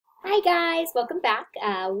Hi guys, welcome back.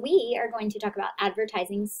 We are going to talk about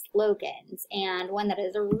advertising slogans, and one that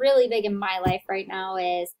is really big in my life right now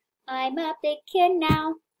is "I'm a big kid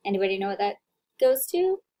now." Anybody know what that goes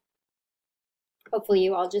to? Hopefully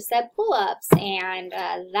you all just said pull-ups, and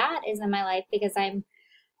that is in my life because I'm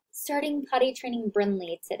starting potty training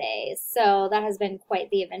Brinley today. So that has been quite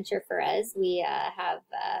the adventure for us. We have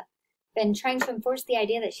been trying to enforce the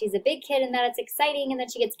idea that she's a big kid and that it's exciting and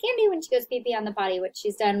that she gets candy when she goes pee-pee on the potty, which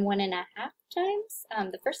she's done 1.5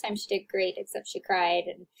 times. The first time she did great, except she cried,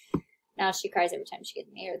 and now she cries every time she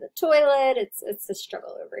gets near the toilet. It's a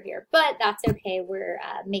struggle over here, but that's okay. We're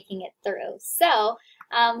making it through. So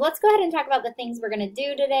let's go ahead and talk about the things we're going to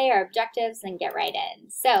do today, our objectives, and get right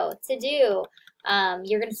in. So to do,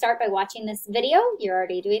 you're going to start by watching this video. You're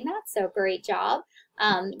already doing that, so great job.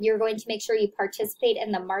 You're going to make sure you participate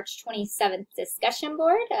in the March 27th discussion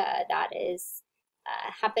board. That is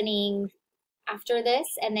happening after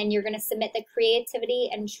this, and then you're going to submit the creativity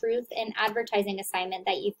and truth in advertising assignment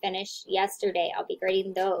that you finished yesterday. I'll be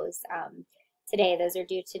grading those today. Those are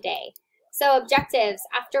due today. So objectives: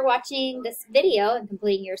 after watching this video and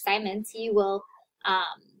completing your assignments, you will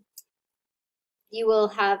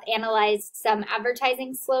have analyzed some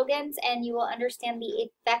advertising slogans, and you will understand the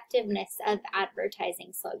effectiveness of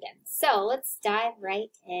advertising slogans. So let's dive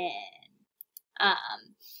right in.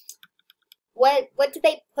 What do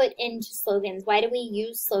they put into slogans? Why do we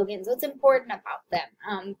use slogans? What's important about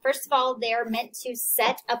them? First of all, they're meant to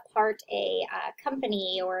set apart a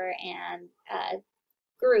company or a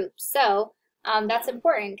group. So that's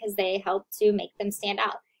important because they help to make them stand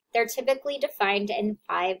out. They're typically defined in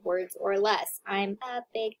 5 words or less. I'm a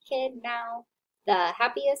big kid now. The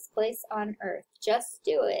happiest place on earth. Just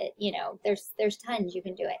do it. You know, there's tons you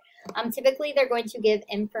can do it. Typically, they're going to give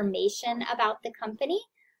information about the company.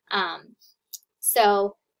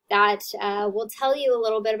 So that will tell you a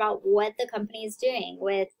little bit about what the company is doing.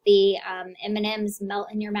 With the M&Ms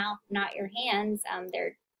melt in your mouth, not your hands,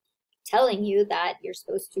 they're telling you that you're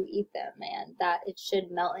supposed to eat them and that it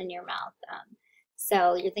should melt in your mouth.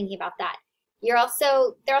 So you're thinking about that. They're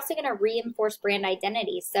also going to reinforce brand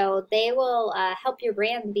identity. So they will help your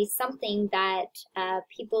brand be something that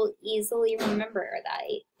people easily remember. That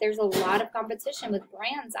there's a lot of competition with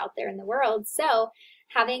brands out there in the world. So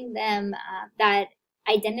having them that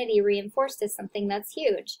identity reinforced is something that's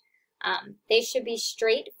huge. They should be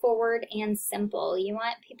straightforward and simple. You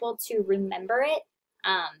want people to remember it,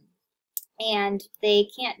 and they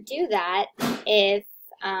can't do that if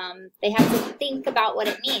they have to think about what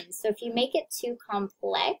it means. So if you make it too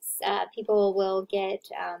complex, people will get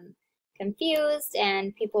confused,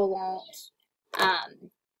 and people won't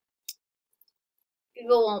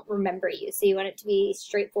remember you. So you want it to be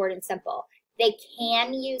straightforward and simple. They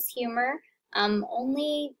can use humor,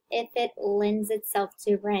 only if it lends itself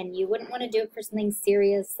to brand. You wouldn't want to do it for something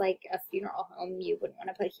serious like a funeral home. You wouldn't want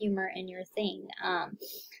to put humor in your thing.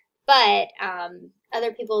 But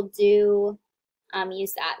other people do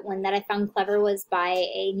use that. One that I found clever was by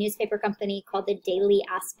a newspaper company called the Daily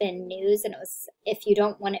Aspen News, and it was, if you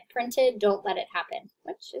don't want it printed, don't let it happen,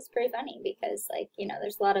 which is pretty funny because, like, you know,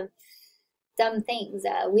 there's a lot of dumb things.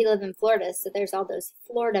 We live in Florida, so there's all those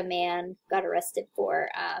Florida man got arrested for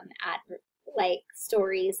like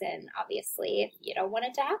stories, and obviously if you don't want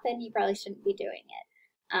it to happen, you probably shouldn't be doing it.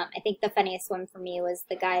 I think the funniest one for me was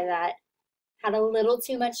the guy that had a little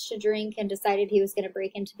too much to drink and decided he was going to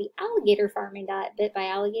break into the alligator farm and got bit by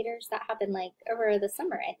alligators. That happened like over the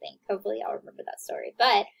summer, I think. Hopefully y'all remember that story.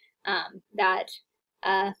 But that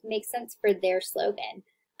makes sense for their slogan.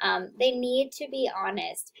 They need to be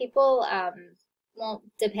honest. People won't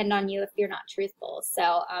depend on you if you're not truthful.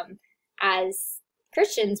 So as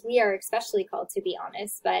Christians, we are especially called to be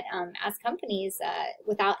honest. But as companies,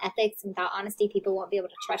 without ethics and without honesty, people won't be able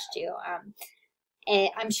to trust you.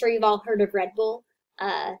 I'm sure you've all heard of Red Bull.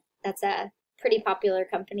 That's a pretty popular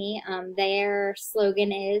company. Their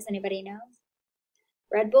slogan is, anybody know?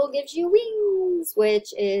 Red Bull gives you wings,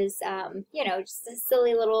 which is, you know, just a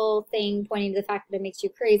silly little thing pointing to the fact that it makes you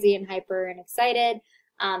crazy and hyper and excited.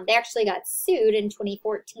 They actually got sued in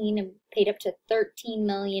 2014 and paid up to $13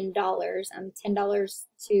 million, $10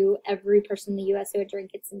 to every person in the U.S. who had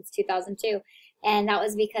drank it since 2002. And that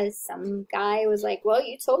was because some guy was like, well,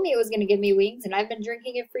 you told me it was going to give me wings, and I've been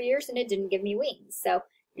drinking it for years, and it didn't give me wings. So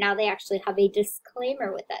now they actually have a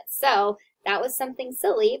disclaimer with it. So that was something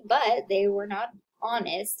silly, but they were not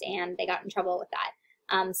honest, and they got in trouble with that.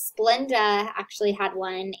 Splenda actually had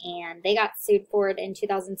one, and they got sued for it in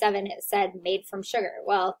 2007. It said made from sugar.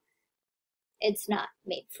 Well, it's not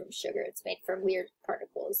made from sugar. It's made from weird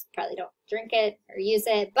particles. Probably don't drink it or use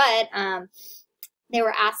it, but they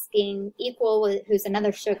were asking, Equal, who's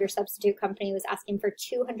another sugar substitute company, was asking for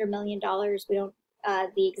 $200 million. We don't,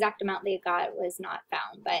 the exact amount they got was not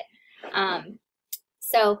found, but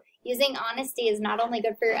so using honesty is not only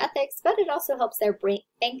good for your ethics, but it also helps their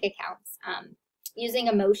bank accounts. Using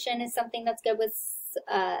emotion is something that's good with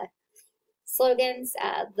slogans.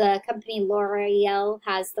 The company L'Oreal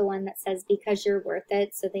has the one that says, because you're worth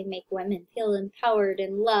it. So they make women feel empowered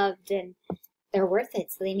and loved, and they're worth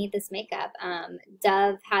it. So they need this makeup.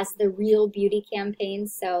 Dove has the Real Beauty campaign.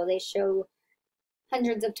 So they show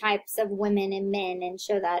hundreds of types of women and men and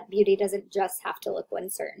show that beauty doesn't just have to look one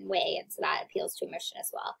certain way. And so that appeals to emotion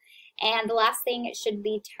as well. And the last thing, it should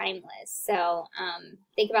be timeless. So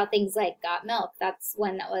think about things like Got Milk. That's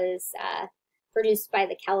one that was produced by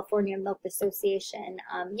the California Milk Association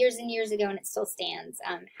years and years ago, and it still stands.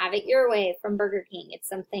 Have It Your Way from Burger King. It's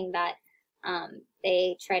something that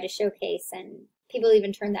they try to showcase, and people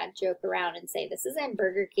even turn that joke around and say, this isn't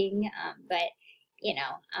Burger King, but, you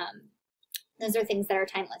know, those are things that are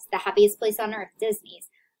timeless. The Happiest Place on Earth, Disney's.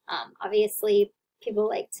 Obviously, people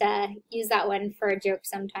like to use that one for a joke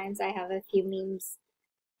sometimes. I have a few memes,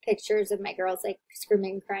 pictures of my girls like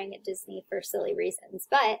screaming and crying at Disney for silly reasons,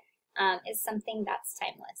 but it's something that's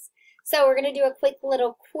timeless. So we're going to do a quick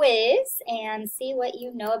little quiz and see what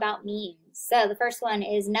you know about memes. So the first one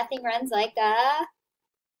is, nothing runs like a...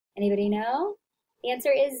 Anybody know? The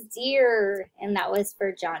answer is deer, and that was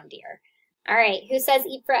for John Deere. All right, who says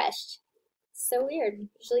eat fresh? So weird.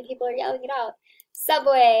 Usually people are yelling it out.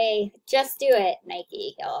 Subway, just do it.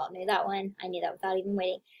 Nike, y'all knew that one. I knew that without even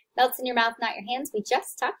waiting. Melts in your mouth, not your hands. We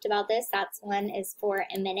just talked about this. That's one is for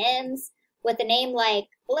M&M's. With a name like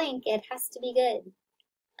blank, it has to be good.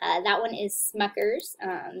 That one is Smuckers.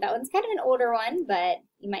 That one's kind of an older one, but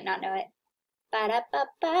you might not know it.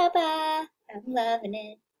 Ba-da-ba-ba-ba, I'm loving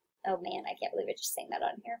it. Oh man, I can't believe I just sang that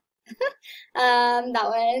on here. That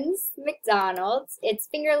one's McDonald's. It's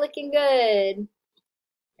finger licking good.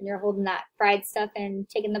 And you're holding that fried stuff and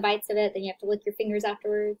taking the bites of it, then you have to lick your fingers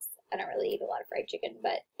afterwards. I don't really eat a lot of fried chicken,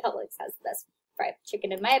 but Publix has the best fried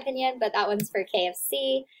chicken in my opinion, but that one's for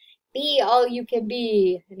KFC. Be all you can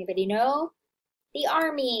be. Anybody know? The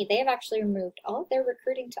Army. They have actually removed all of their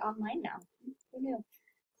recruiting to online now. Who knew?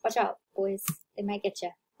 Watch out, boys. They might get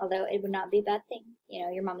you. Although it would not be a bad thing. You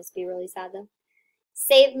know, your mom must be really sad though.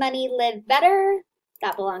 Save money, live better.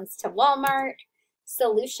 That belongs to Walmart.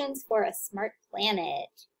 Solutions for a smart planet.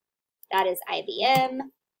 That is IBM.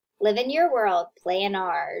 Live in your world, play in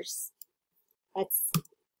ours. That's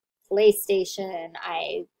PlayStation.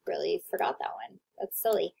 I really forgot that one. That's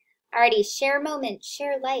silly. Alrighty, share moment,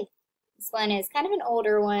 share life. This one is kind of an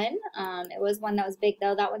older one. It was one that was big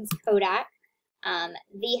though. That one's Kodak.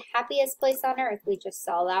 The Happiest Place on Earth. We just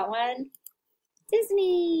saw that one.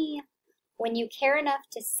 Disney. When you care enough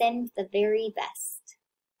to send the very best.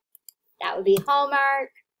 That would be Hallmark.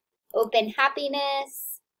 Open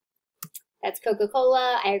happiness. That's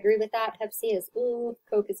Coca-Cola. I agree with that. Pepsi is ooh.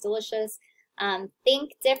 Coke is delicious.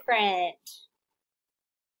 Think different.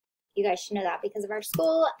 You guys should know that because of our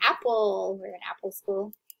school. Apple. We're an Apple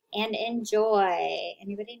school. And enjoy.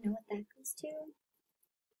 Anybody know what that goes to?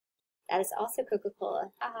 That is also Coca-Cola.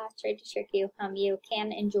 Haha, tried to trick you. You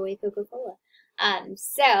can enjoy Coca-Cola.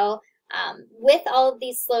 With all of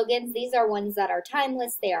these slogans, these are ones that are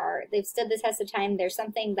timeless. They've stood the test of time. There's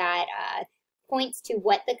something that points to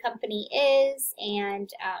what the company is, and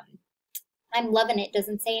I'm loving it.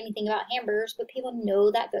 Doesn't say anything about hamburgers, but people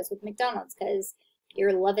know that goes with McDonald's because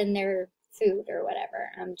you're loving their food or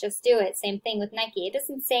whatever. Just do it. Same thing with Nike. It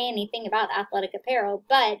doesn't say anything about athletic apparel,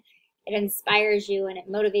 but it inspires you and it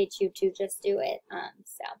motivates you to just do it.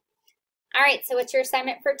 All right, so what's your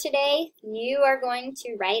assignment for today? You are going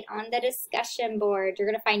to write on the discussion board. You're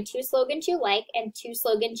going to find 2 slogans you like and 2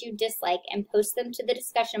 slogans you dislike and post them to the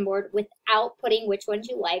discussion board without putting which ones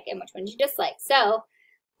you like and which ones you dislike. So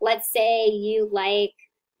let's say you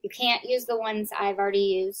can't use the ones I've already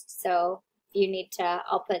used, so you need to,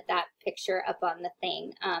 I'll put that picture up on the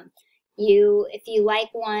thing. If you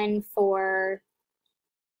like one for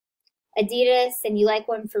Adidas and you like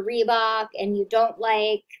one for Reebok and you don't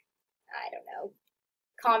like, I don't know,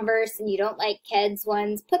 Converse and you don't like Keds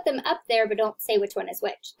ones, put them up there but don't say which one is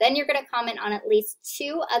which. Then you're going to comment on at least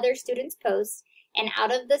 2 other students' posts, and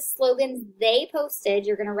out of the slogans they posted,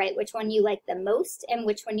 you're going to write which one you like the most and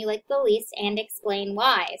which one you like the least and explain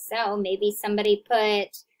why. So maybe somebody put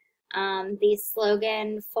the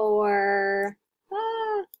slogan for,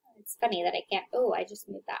 it's funny that I can't, oh, I just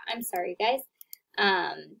moved that. I'm sorry, guys.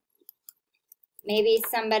 Maybe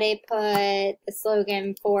somebody put the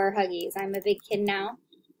slogan for Huggies. I'm a big kid now.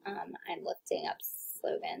 I'm lifting up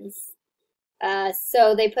slogans.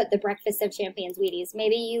 So they put the Breakfast of Champions Wheaties.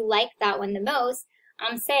 Maybe you like that one the most.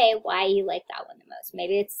 Say why you like that one the most.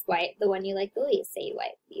 Maybe it's why the one you like the least. Say why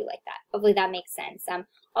you like that. Hopefully that makes sense.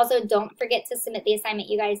 Also, don't forget to submit the assignment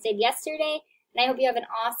you guys did yesterday. And I hope you have an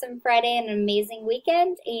awesome Friday and an amazing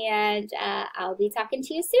weekend. And I'll be talking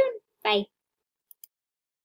to you soon. Bye.